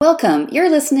Welcome.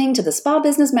 You're listening to the Spa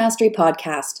Business Mastery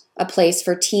Podcast, a place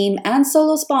for team and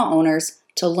solo spa owners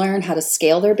to learn how to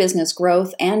scale their business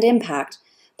growth and impact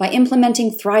by implementing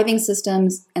thriving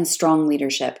systems and strong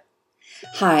leadership.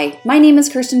 Hi, my name is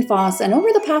Kirsten Foss, and over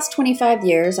the past 25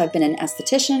 years, I've been an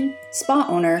esthetician, spa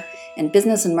owner, and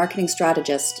business and marketing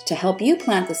strategist to help you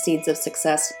plant the seeds of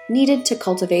success needed to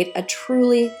cultivate a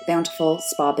truly bountiful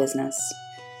spa business.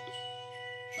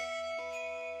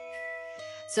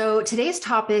 So today's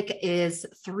topic is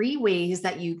 3 ways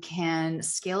that you can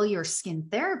scale your skin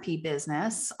therapy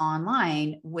business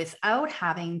online without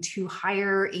having to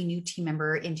hire a new team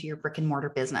member into your brick and mortar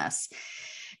business.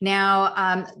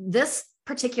 Now, this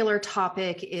particular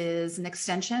topic is an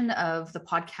extension of the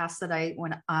podcast that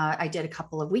I did a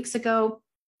couple of weeks ago.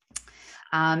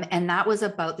 And that was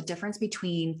about the difference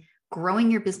between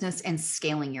growing your business and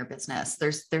scaling your business.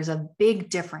 There's a big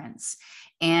difference.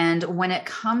 And when it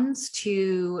comes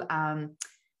to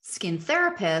skin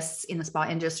therapists in the spa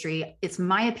industry, it's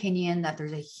my opinion that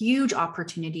there's a huge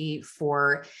opportunity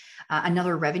for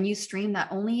another revenue stream that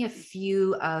only a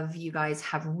few of you guys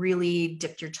have really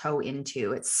dipped your toe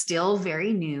into. It's still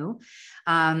very new,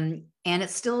 and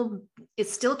it's still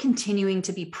continuing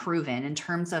to be proven in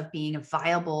terms of being a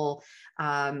viable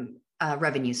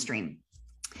revenue stream.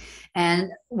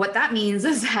 And what that means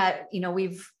is that,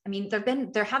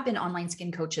 there have been online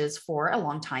skin coaches for a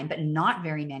long time, but not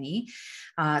very many,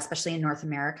 especially in North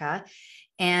America.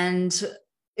 And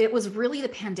it was really the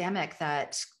pandemic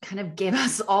that kind of gave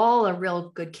us all a real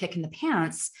good kick in the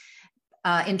pants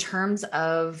in terms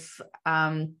of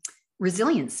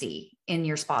resiliency in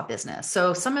your spa business.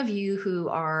 So some of you who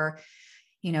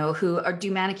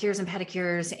do manicures and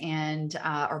pedicures and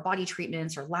or body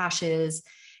treatments or lashes,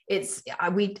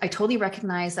 I totally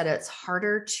recognize that it's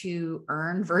harder to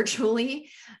earn virtually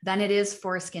than it is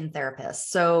for a skin therapist.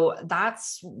 So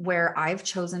that's where I've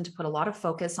chosen to put a lot of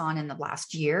focus on in the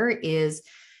last year is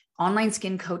online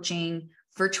skin coaching,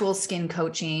 virtual skin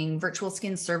services,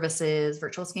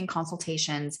 virtual skin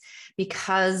consultations,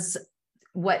 because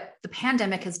what the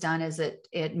pandemic has done is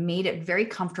it made it very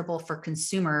comfortable for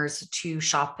consumers to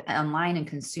shop online and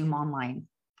consume online.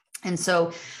 And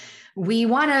so we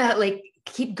want to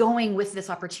keep going with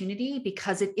this opportunity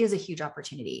because it is a huge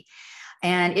opportunity.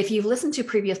 And if you've listened to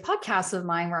previous podcasts of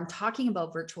mine where I'm talking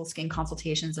about virtual skin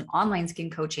consultations and online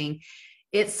skin coaching,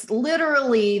 it's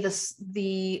literally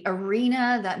the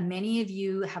arena that many of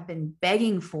you have been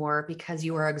begging for because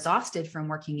you are exhausted from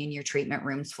working in your treatment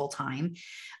rooms full time.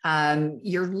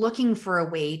 You're looking for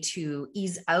a way to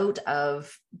ease out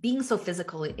of being so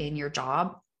physical in your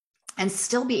job and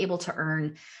still be able to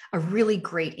earn a really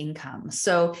great income.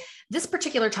 So this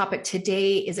particular topic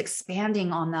today is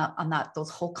expanding on those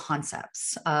whole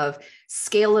concepts of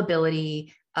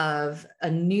scalability, of a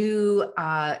new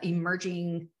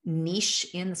emerging niche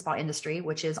in the spa industry,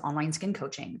 which is online skin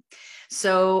coaching.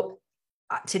 So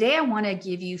today I want to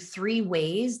give you 3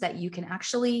 ways that you can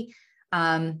actually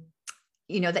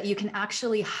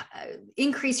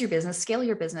increase your business, scale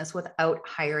your business without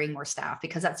hiring more staff,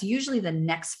 because that's usually the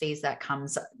next phase that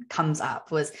comes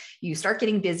up was you start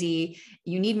getting busy,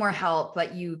 you need more help,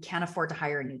 but you can't afford to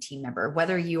hire a new team member,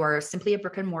 whether you are simply a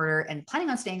brick and mortar and planning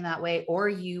on staying that way, or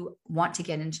you want to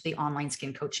get into the online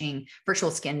skin coaching,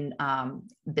 virtual skin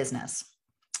business.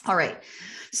 All right.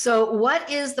 So what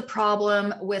is the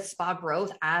problem with spa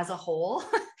growth as a whole?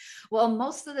 Well,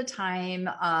 most of the time,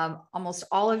 almost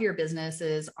all of your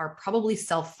businesses are probably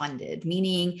self-funded,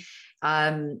 meaning,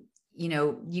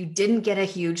 you didn't get a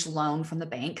huge loan from the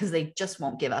bank because they just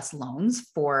won't give us loans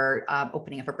for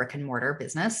opening up a brick and mortar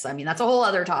business. I mean, that's a whole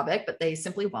other topic, but they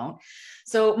simply won't.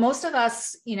 So most of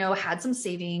us, had some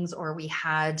savings, or we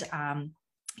had,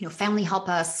 family help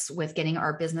us with getting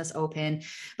our business open.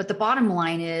 But the bottom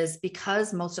line is,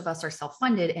 because most of us are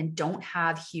self-funded and don't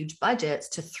have huge budgets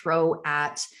to throw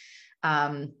at,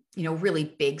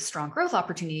 really big, strong growth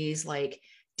opportunities, like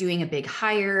doing a big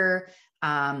hire,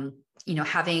 having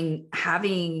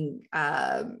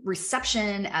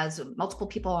reception as multiple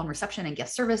people on reception and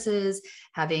guest services,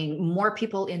 having more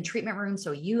people in treatment rooms.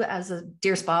 So you as a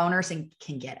dear spa owner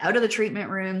can get out of the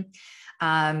treatment room.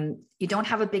 You don't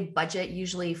have a big budget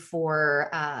usually for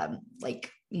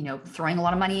throwing a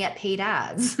lot of money at paid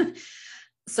ads.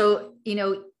 So,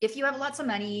 if you have lots of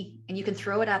money and you can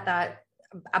throw it at that,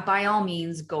 by all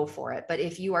means, go for it. But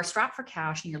if you are strapped for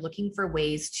cash and you're looking for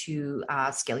ways to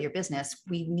scale your business,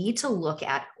 we need to look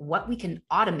at what we can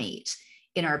automate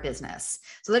in our business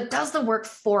so that it does the work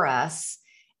for us.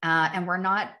 And we're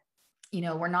not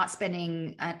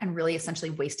spending and really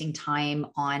essentially wasting time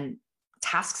on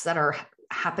tasks that are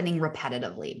happening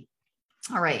repetitively.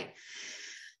 All right.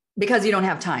 because you don't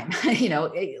have time.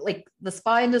 Like the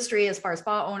spa industry, as far as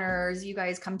spa owners, you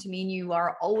guys come to me and you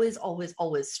are always, always,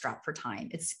 always strapped for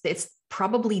time. It's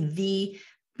probably the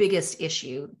biggest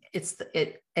issue.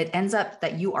 It ends up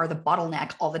that you are the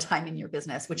bottleneck all the time in your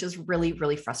business, which is really,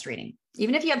 really frustrating.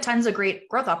 Even if you have tons of great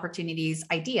growth opportunities,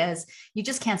 ideas, you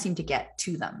just can't seem to get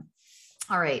to them.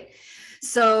 All right.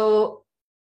 So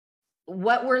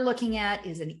what we're looking at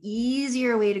is an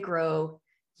easier way to grow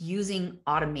using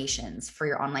automations for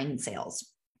your online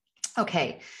sales.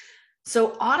 Okay.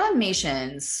 So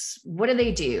automations, what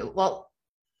do? Well,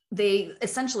 they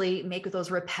essentially make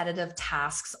those repetitive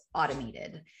tasks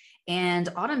automated. And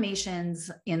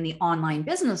automations in the online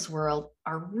business world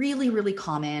are really, really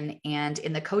common. And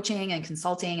in the coaching and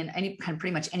consulting and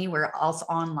pretty much anywhere else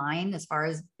online, as far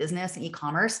as business and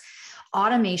e-commerce,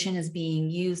 automation is being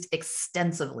used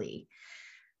extensively.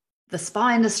 The spa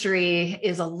industry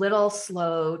is a little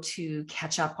slow to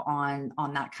catch up on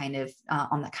that kind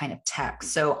of tech.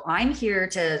 So I'm here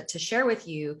to share with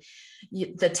you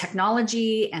the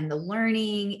technology and the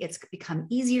learning. It's become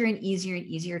easier and easier and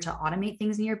easier to automate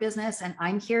things in your business. And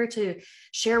I'm here to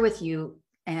share with you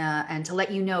and to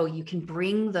let you know you can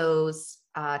bring those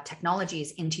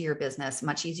technologies into your business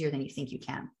much easier than you think you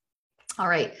can. All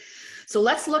right. So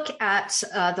let's look at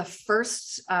the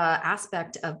first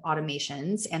aspect of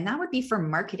automations, and that would be for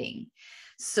marketing.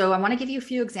 So I want to give you a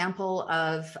few examples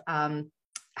of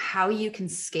how you can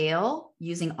scale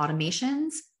using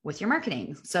automations with your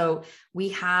marketing. So we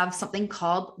have something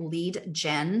called lead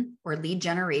generation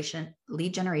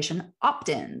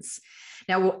opt-ins.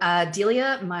 Now,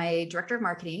 Delia, my director of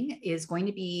marketing, is going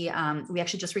to be, we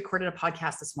actually just recorded a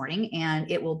podcast this morning, and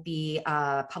it will be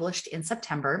published in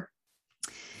September.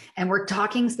 And we're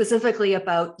talking specifically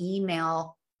about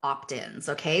email opt-ins.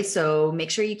 Okay. So make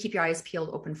sure you keep your eyes peeled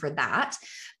open for that.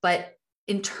 But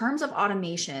in terms of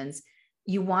automations,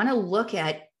 you want to look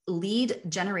at lead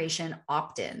generation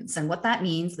opt-ins. And what that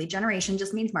means, lead generation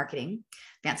just means marketing,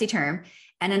 fancy term.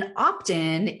 And an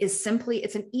opt-in is simply,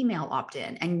 it's an email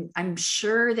opt-in. And I'm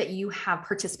sure that you have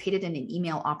participated in an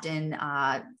email opt-in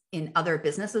in other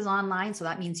businesses online. So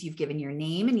that means you've given your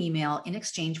name and email in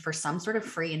exchange for some sort of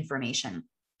free information.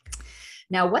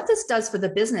 Now, what this does for the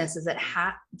business is that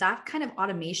that kind of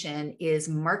automation is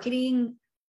marketing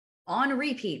on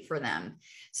repeat for them.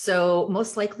 So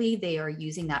most likely they are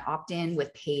using that opt-in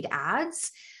with paid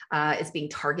ads. It's being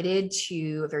targeted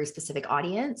to a very specific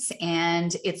audience,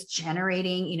 and it's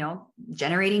generating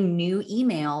new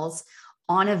emails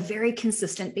on a very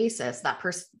consistent basis.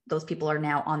 Those people are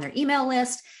now on their email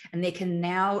list, and they can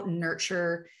now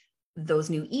nurture those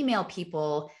new email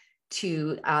people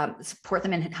to support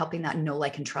them in helping that know,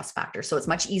 like, and trust factor. So it's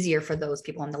much easier for those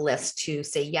people on the list to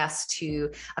say yes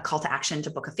to a call to action to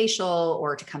book a facial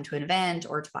or to come to an event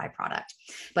or to buy a product.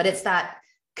 But it's that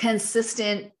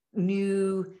consistent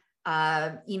new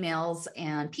emails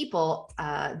and people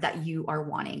that you are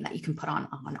wanting, that you can put on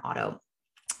auto.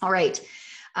 All right.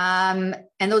 And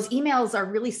those emails are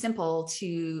really simple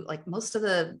to, like, most of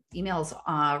the emails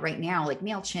right now, like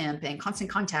MailChimp and Constant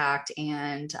Contact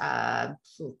and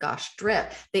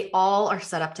Drip, they all are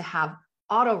set up to have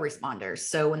autoresponders.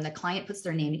 So when the client puts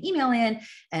their name and email in,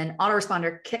 an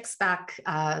autoresponder kicks back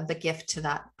the gift to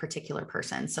that particular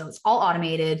person. So it's all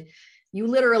automated. You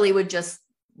literally would just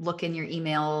look in your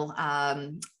email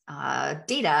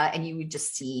data and you would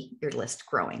just see your list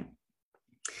growing.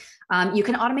 You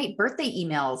can automate birthday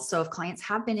emails. So if clients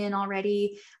have been in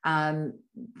already,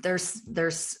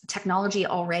 there's technology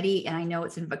already, and I know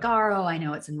it's in Vagaro, I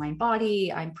know it's in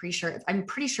MindBody. I'm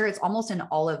pretty sure it's almost in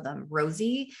all of them.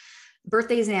 Rosie,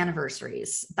 birthdays and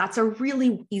anniversaries. That's a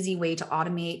really easy way to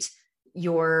automate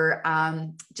your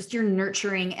just your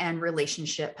nurturing and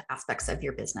relationship aspects of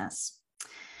your business.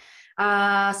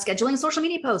 Scheduling social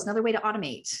media posts, another way to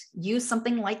automate. Use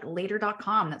something like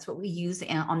later.com. That's what we use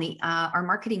on our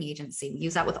marketing agency. We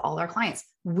use that with all our clients.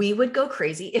 We would go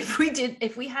crazy if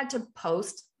we had to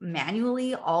post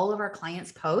manually all of our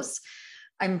clients' posts.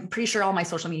 I'm pretty sure all my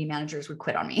social media managers would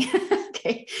quit on me.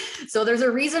 Okay. So there's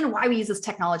a reason why we use this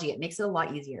technology. It makes it a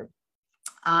lot easier.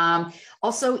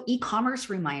 Also, e-commerce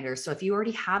reminders. So if you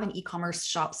already have an e-commerce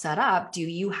shop set up, do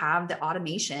you have the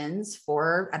automations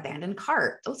for abandoned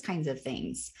cart, those kinds of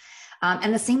things?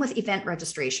 And the same with event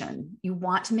registration. You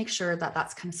want to make sure that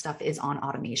that kind of stuff is on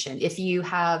automation. If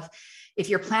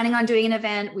you're planning on doing an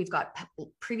event, we've got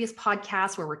previous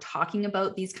podcasts where we're talking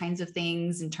about these kinds of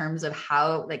things in terms of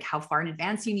how far in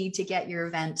advance you need to get your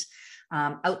event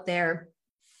out there,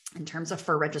 in terms of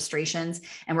for registrations.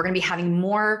 And we're going to be having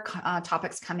more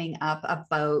topics coming up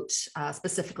about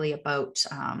specifically about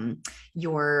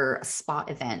your spot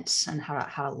event and how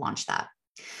to launch that.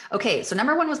 Okay, so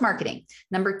number one was marketing.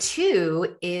 Number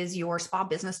two is your spa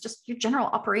business, just your general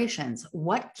operations.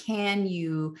 What can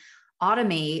you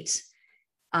automate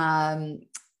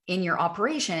in your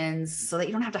operations so that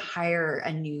you don't have to hire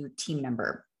a new team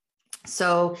member?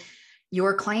 So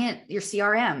your client, your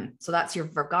CRM, so that's your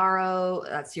Vagaro,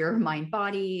 that's your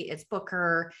MindBody, it's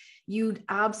Booker. You'd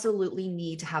absolutely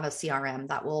need to have a CRM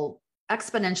that will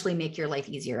exponentially make your life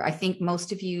easier. I think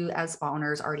most of you as spa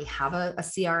owners already have a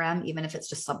CRM, even if it's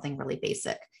just something really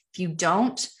basic. If you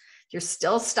don't, you're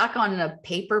still stuck on a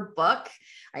paper book.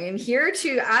 I am here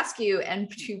to ask you and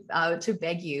to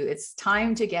beg you. It's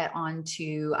time to get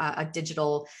onto a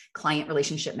digital client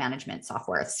relationship management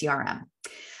software, a CRM.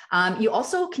 You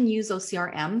also can use those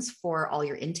CRMs for all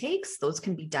your intakes. Those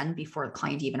can be done before the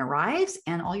client even arrives,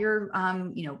 and all your,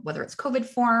 whether it's COVID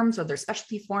forms or their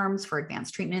specialty forms for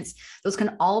advanced treatments, those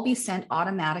can all be sent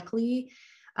automatically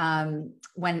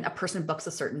when a person books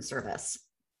a certain service.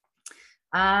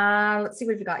 Let's see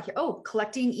what we've got here. Oh,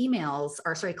 collecting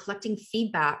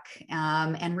feedback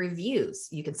and reviews.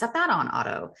 You can set that on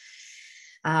auto.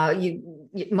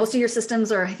 Most of your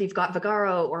systems are, if you've got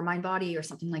Vagaro or MindBody or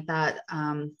something like that,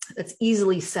 it's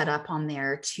easily set up on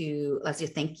there to, as a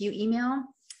thank you email,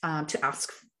 to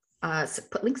ask,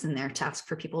 put links in there to ask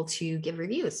for people to give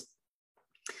reviews.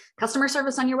 Customer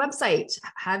service on your website.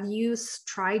 Have you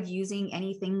tried using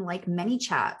anything like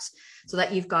ManyChat so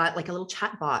that you've got like a little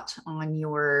chat bot on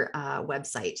your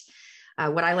website?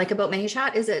 What I like about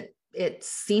ManyChat is it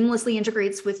seamlessly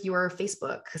integrates with your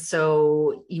Facebook.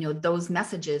 So, those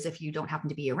messages, if you don't happen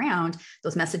to be around,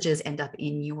 those messages end up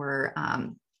in your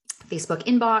Facebook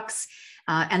inbox.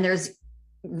 And there's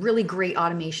really great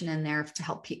automation in there to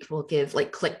help people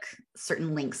click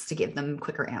certain links to give them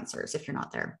quicker answers if you're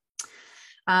not there.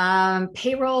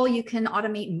 Payroll, you can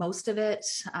automate most of it.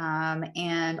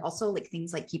 And also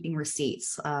things like keeping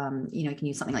receipts. You can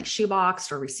use something like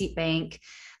Shoebox or Receipt Bank.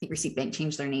 I think Receipt Bank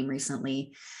changed their name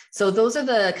recently. So those are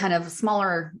the kind of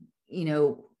smaller,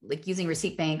 like using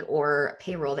Receipt Bank or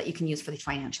payroll that you can use for the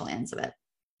financial ends of it.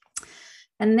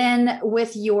 And then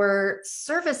with your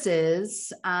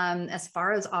services, as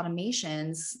far as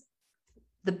automations,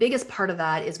 the biggest part of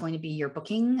that is going to be your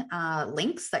booking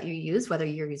links that you use, whether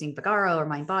you're using Vagaro or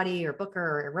MindBody or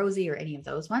Booker or Rosie or any of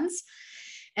those ones.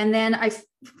 And then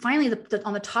finally,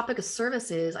 on the topic of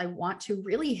services, I want to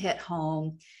really hit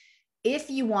home.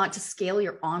 If you want to scale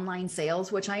your online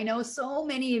sales, which I know so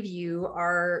many of you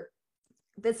are,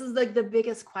 this is like the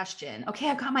biggest question. Okay,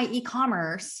 I've got my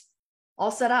e-commerce all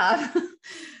set up.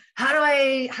 How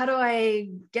do I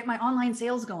get my online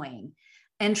sales going?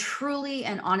 And truly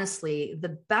and honestly,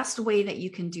 the best way that you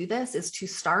can do this is to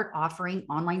start offering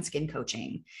online skin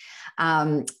coaching.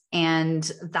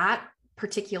 And that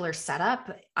particular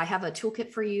setup, I have a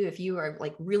toolkit for you. If you are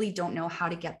really don't know how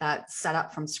to get that set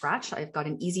up from scratch, I've got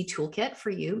an easy toolkit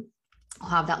for you. I'll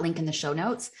have that link in the show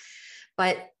notes.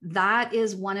 But that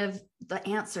is one of the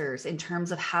answers in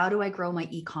terms of how do I grow my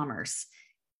e-commerce.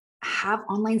 Have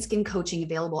online skin coaching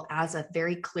available as a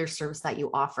very clear service that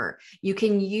you offer. You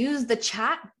can use the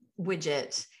chat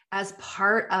widget as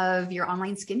part of your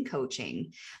online skin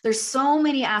coaching. There's so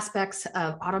many aspects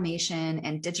of automation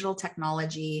and digital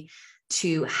technology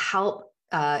to help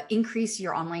increase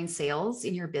your online sales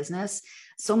in your business.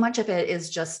 So much of it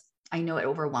is just, I know it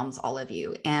overwhelms all of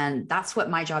you. And that's what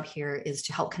my job here is,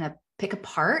 to help kind of pick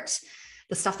apart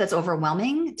the stuff that's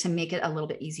overwhelming to make it a little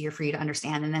bit easier for you to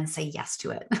understand and then say yes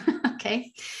to it.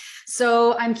 Okay.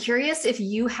 So I'm curious if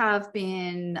you have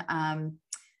been,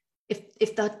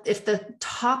 if the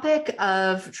topic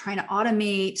of trying to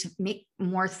automate, make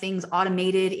more things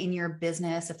automated in your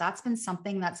business, if that's been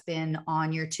something that's been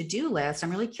on your to-do list,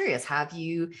 I'm really curious. Have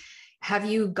you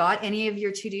got any of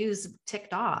your to-dos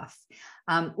ticked off?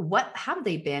 What have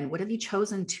they been? What have you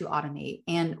chosen to automate?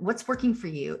 And what's working for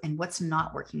you and what's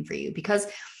not working for you? Because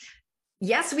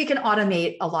yes, we can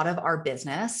automate a lot of our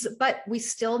business, but we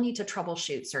still need to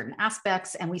troubleshoot certain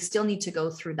aspects, and we still need to go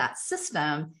through that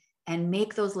system and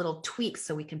make those little tweaks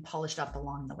so we can polish it up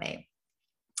along the way.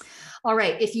 All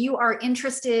right, if you are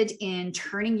interested in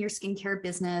turning your skincare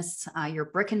business, your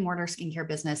brick and mortar skincare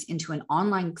business, into an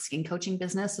online skin coaching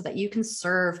business so that you can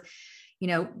serve,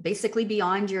 basically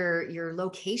beyond your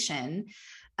location,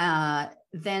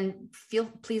 then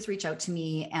please reach out to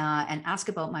me and ask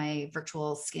about my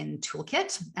virtual skin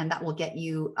toolkit, and that will get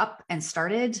you up and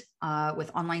started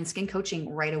with online skin coaching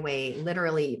right away.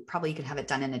 Literally, probably you could have it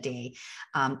done in a day,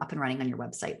 up and running on your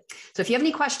website. So if you have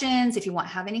any questions, if you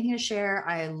have anything to share,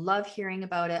 I love hearing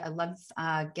about it. I love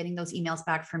getting those emails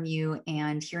back from you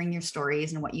and hearing your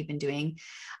stories and what you've been doing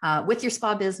with your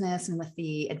spa business and with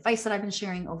the advice that I've been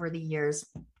sharing over the years.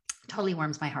 Totally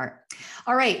warms my heart.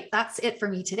 All right, that's it for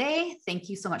me today. Thank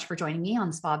you so much for joining me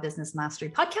on Spa Business Mastery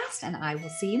Podcast, and I will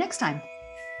see you next time.